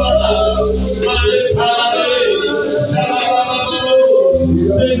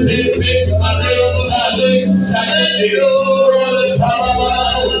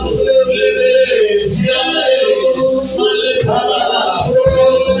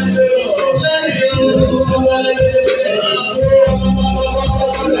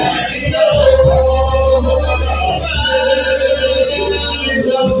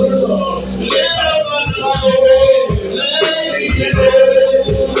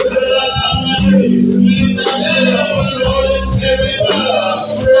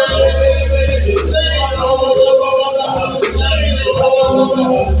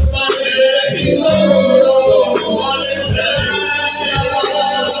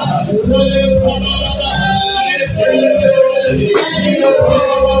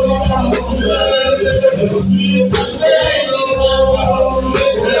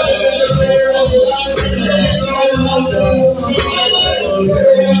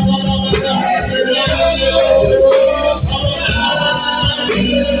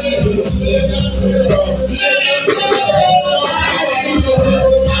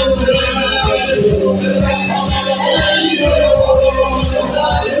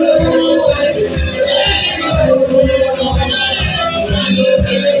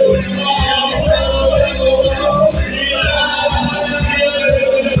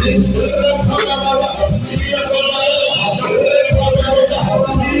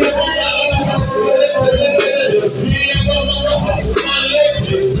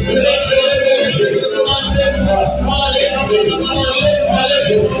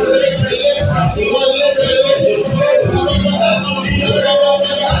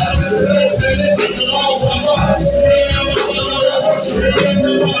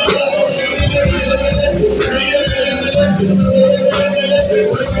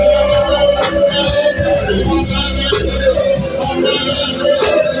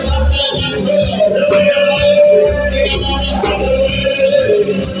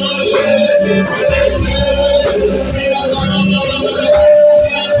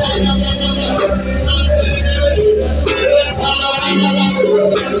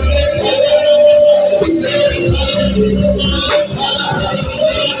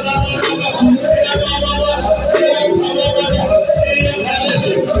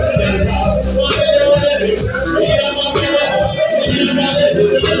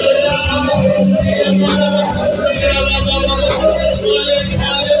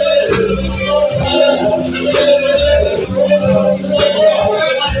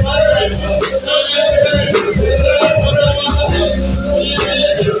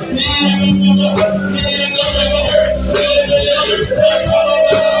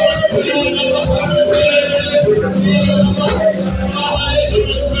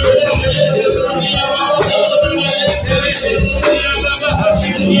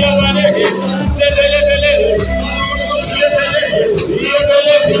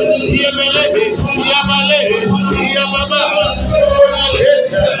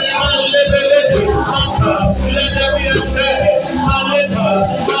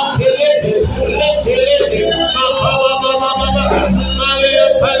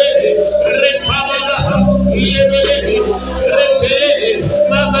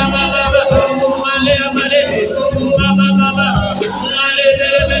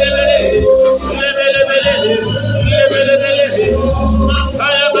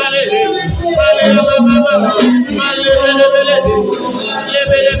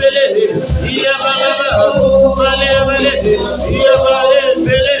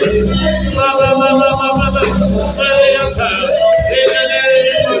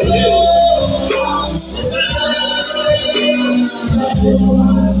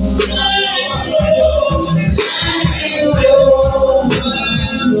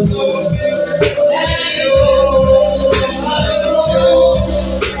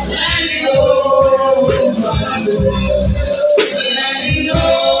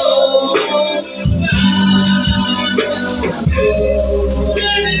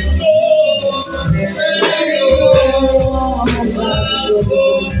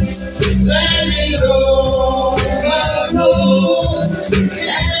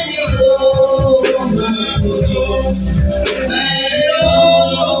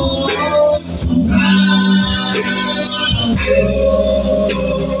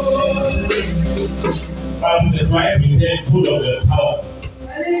 be full of the power.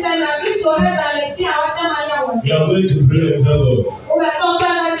 You are going to pray and tell God,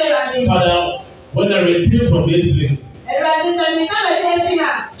 Father, when I return from this place,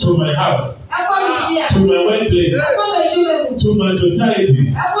 to my house, to my workplace, to my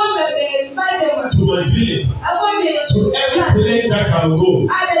society, to my village, to every place that I can go,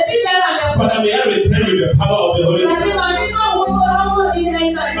 Father, may I return with the power of the Holy Spirit.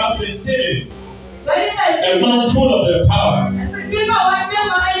 I'm sustaining a man full of the power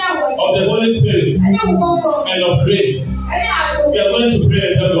of the Holy Spirit and of grace. We are going to pray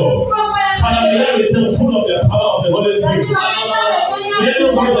and tell God, Father, may I return full of the power of the Holy Spirit. May I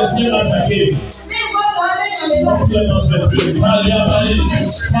not go the same as I came. Let us pray.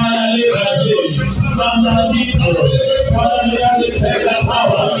 Father, may I return the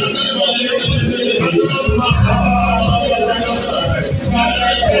power.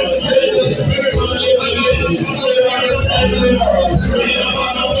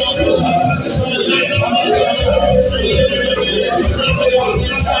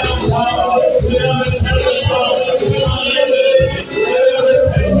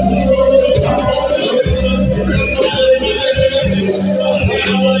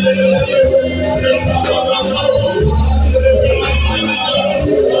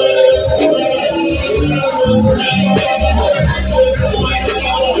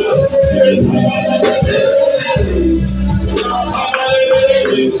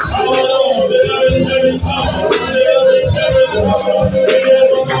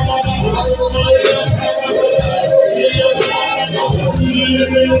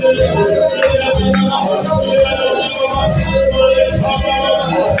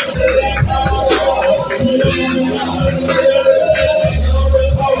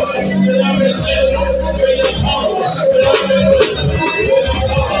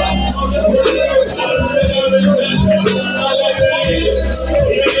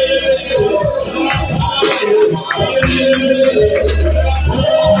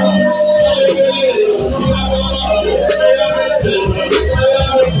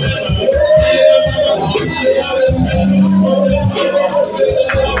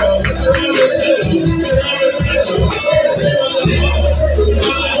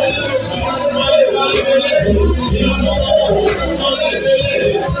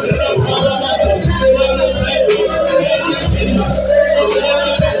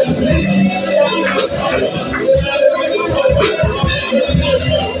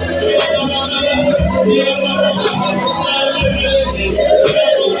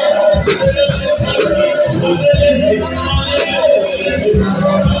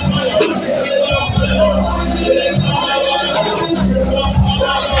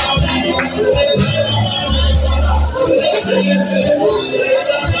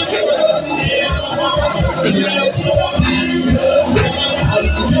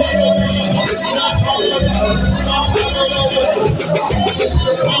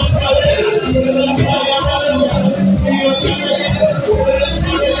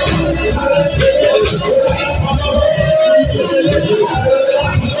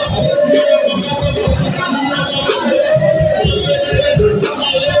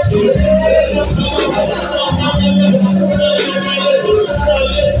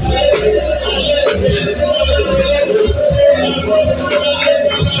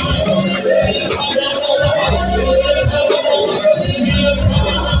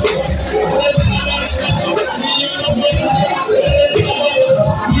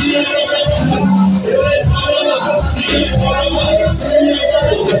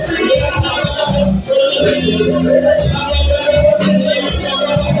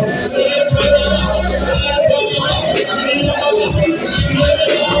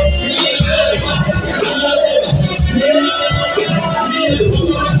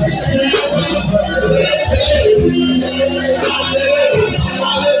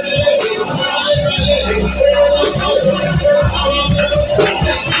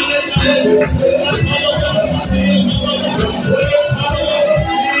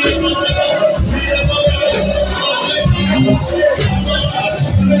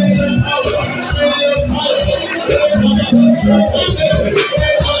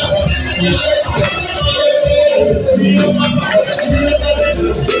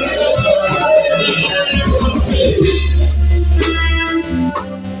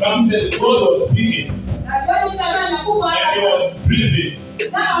 Bible said God was speaking, and he was breathing,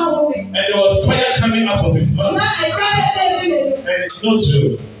 and there was fire coming out of his mouth, and it's not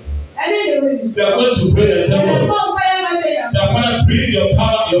true. We are going to pray and tell God that Father, breathe your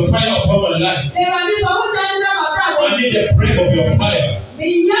power, your fire upon my life. I need the breath of your fire.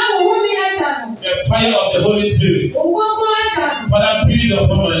 The the fire of the Holy Spirit. Father, breathe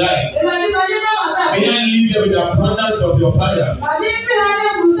upon my life. May I live there with the abundance of your fire.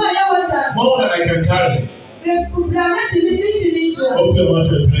 More than I can carry. Open your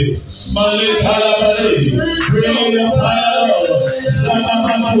mouth and pray. Bring your fire, Lord.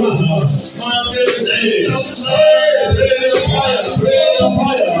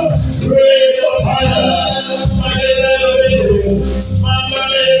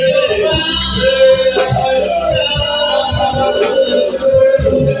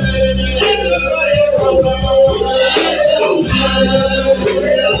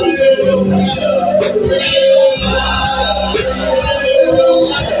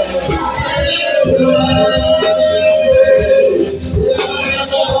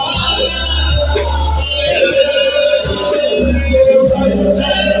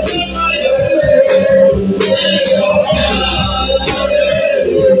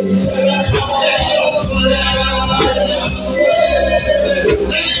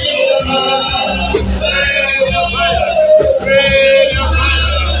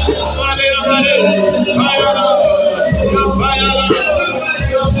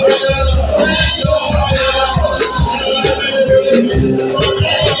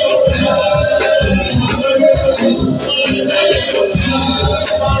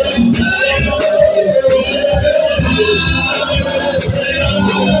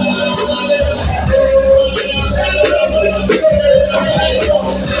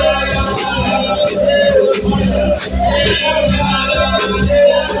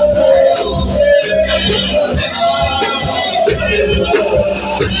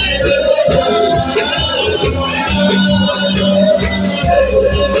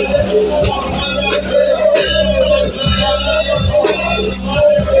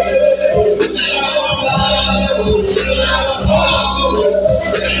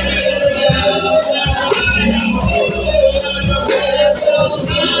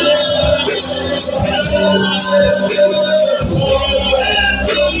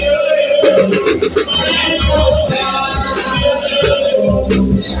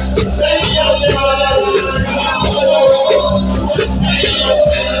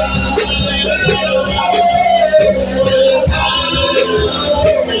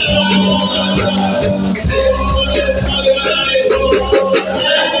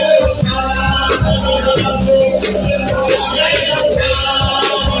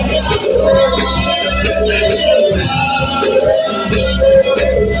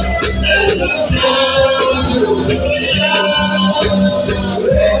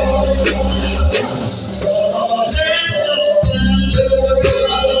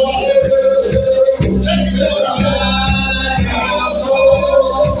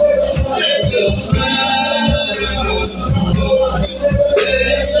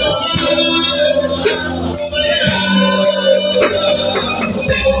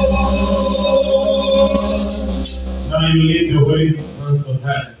 Now you lift your holy hands on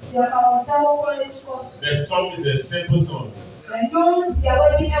high. The song is a simple song.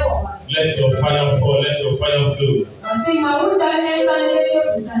 Let your fire fall, let your fire flow.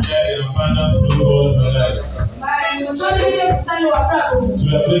 Let the abundance flow all my life.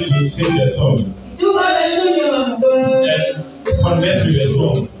 We are going to sing the song and connect with the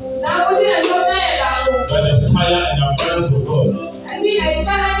song. By the fire and abundance of God.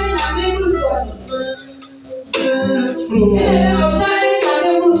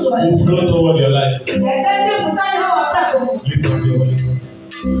 Will flow toward your life. Lift up your holy hands.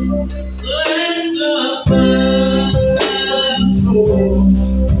 Let your abundance flow.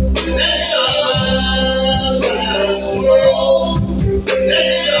 Let your abundance flow.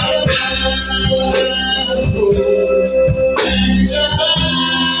 Let your abundance flow. Let your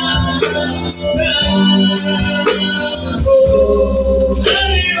abundance flow.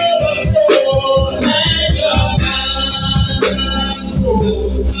 Let it overflow. Let your abundance flow.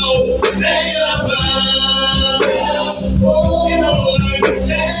 Let your abundance flow. In our life, let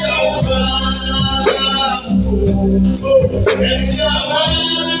your abundance flow. Let your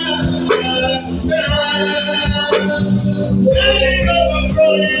abundance flow. Let it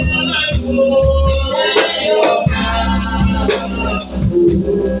overflow in my life. Let your abundance flow.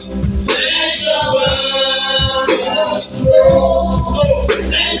 Let your abundance flow.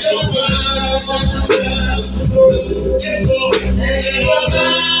 Let your abundance flow.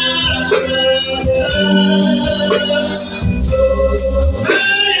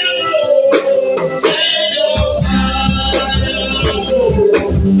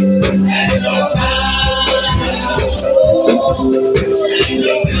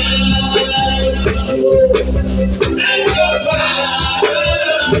 Let your abundance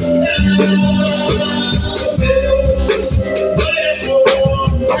flow.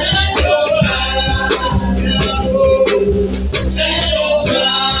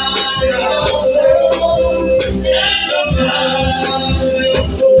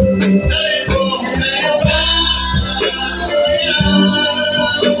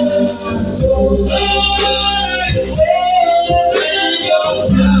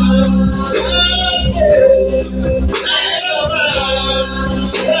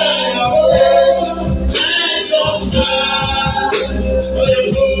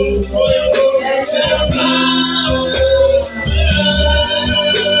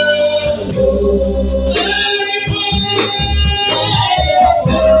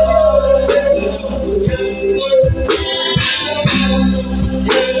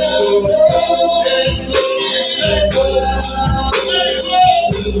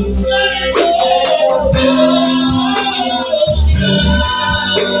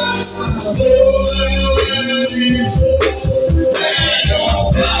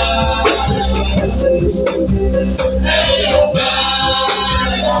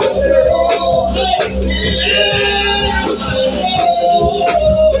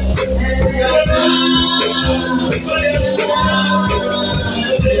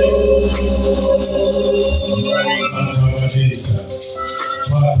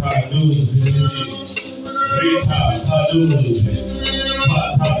 Rita Paduzi,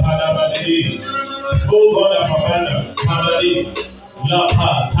 Papadabadi, O God of abundance, Padadi,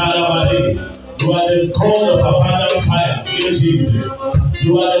 Lapa, Padabadi. You are the call of abundant fire, dear Jesus.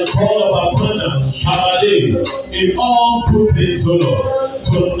 You are the call of abundance, Padadi. In all good things, O Lord,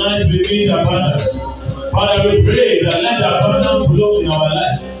 tonight we need abundance. Father, we pray that let the abundance flow in our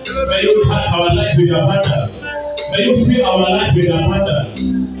life. May you touch our life with abundance. May you fill our life with abundance.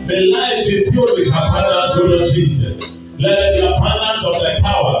 May life be filled with abundance, O Lord Jesus. Let there be abundance of thy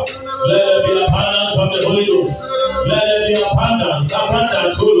power. Let there be abundance of the Holy Ghost. Let there be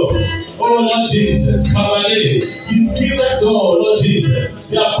abundance, O Lord. Oh Lord Jesus, Kabale, you give us all, Lord Jesus,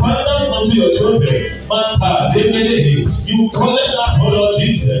 the abundance unto your children. Manta, you call us up, oh Lord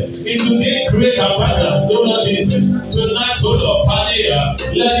Jesus, into great abundance, oh Lord Jesus. Tonight, oh Lord, Padea,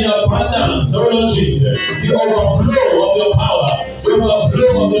 let the abundance, oh Lord Jesus, the overflow of your power, the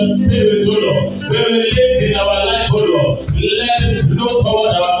overflow of your spirit, oh Lord, we release in our life, oh Lord. Let it flow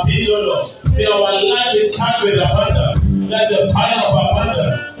toward our feet, oh Lord. May our life be charged with abundance. Let the fire of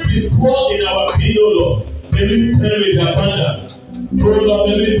abundance be poured in our feet, oh Lord. May we pray with abundance. Oh Lord,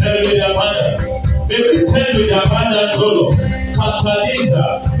 may we pray with abundance. May we pray with abundance, oh Lord. Kapaliza,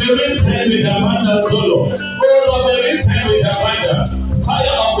 may we pray with abundance, oh Lord. Oh Lord, may we pray with abundance.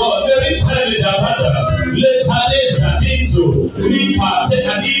 Fire of God, may we pray with abundance. Letaleza, Nizo, Rika,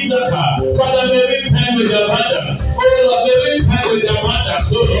 Adizaka. Father, may we pray with abundance. Oh Lord, may we pray with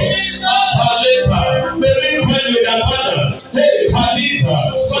abundance, oh Lord. Apaleka, may we pray with abundance. Hey, Paliza,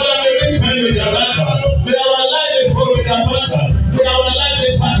 Father, may we pray with abundance. May our life be full with abundance. May our life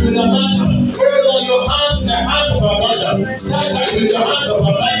be touched with abundance. Oh Lord, your hands, the hands of abundance. Touch us with your hands of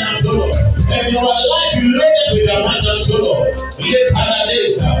abundance, oh Lord. And your life be loaded with abundance, oh Lord.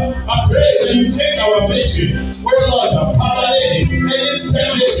 I pray that you take our mission, oh Lord, Kabale, any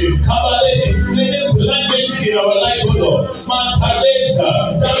mission, Kabale, any blind mission in our life, oh Lord.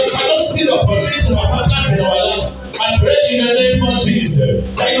 Mantaleza, that we cannot see the opportunity of abundance in our life. I pray in the name of Jesus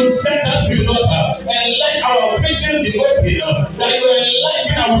that you set that free, Lord, and let our vision be open, that you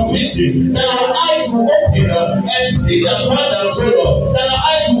enlighten our vision, that our eyes will open and see the abundance, oh Lord, that our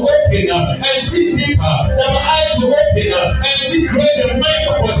eyes will open and see deeper, that our eyes will open and see great and mighty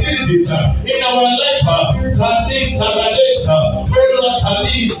opportunities in our life. Kali Sabalesa, oh Lord,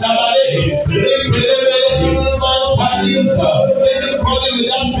 Kali Sabale, Rekelebele, Man Kaliza, anybody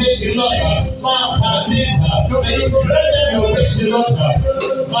without vision, Lord, Man Kaliza, may you grant them your vision, Lord,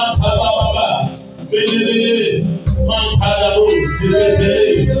 Man Kalababa, Bele, Man Kalabu,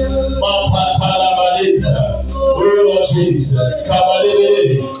 Sibele, Man Katalabaleza, oh Lord Jesus,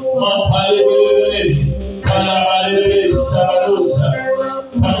 Kabale, Man Kalebele, Kalabale, Sabadosa.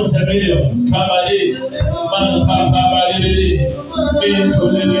 Millions, Kabali, Mankabali, Minto,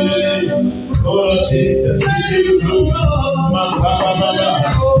 Lord Jesus, we give you glory. Mankababa,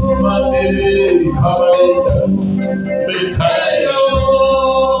 Mandeli, Kabali,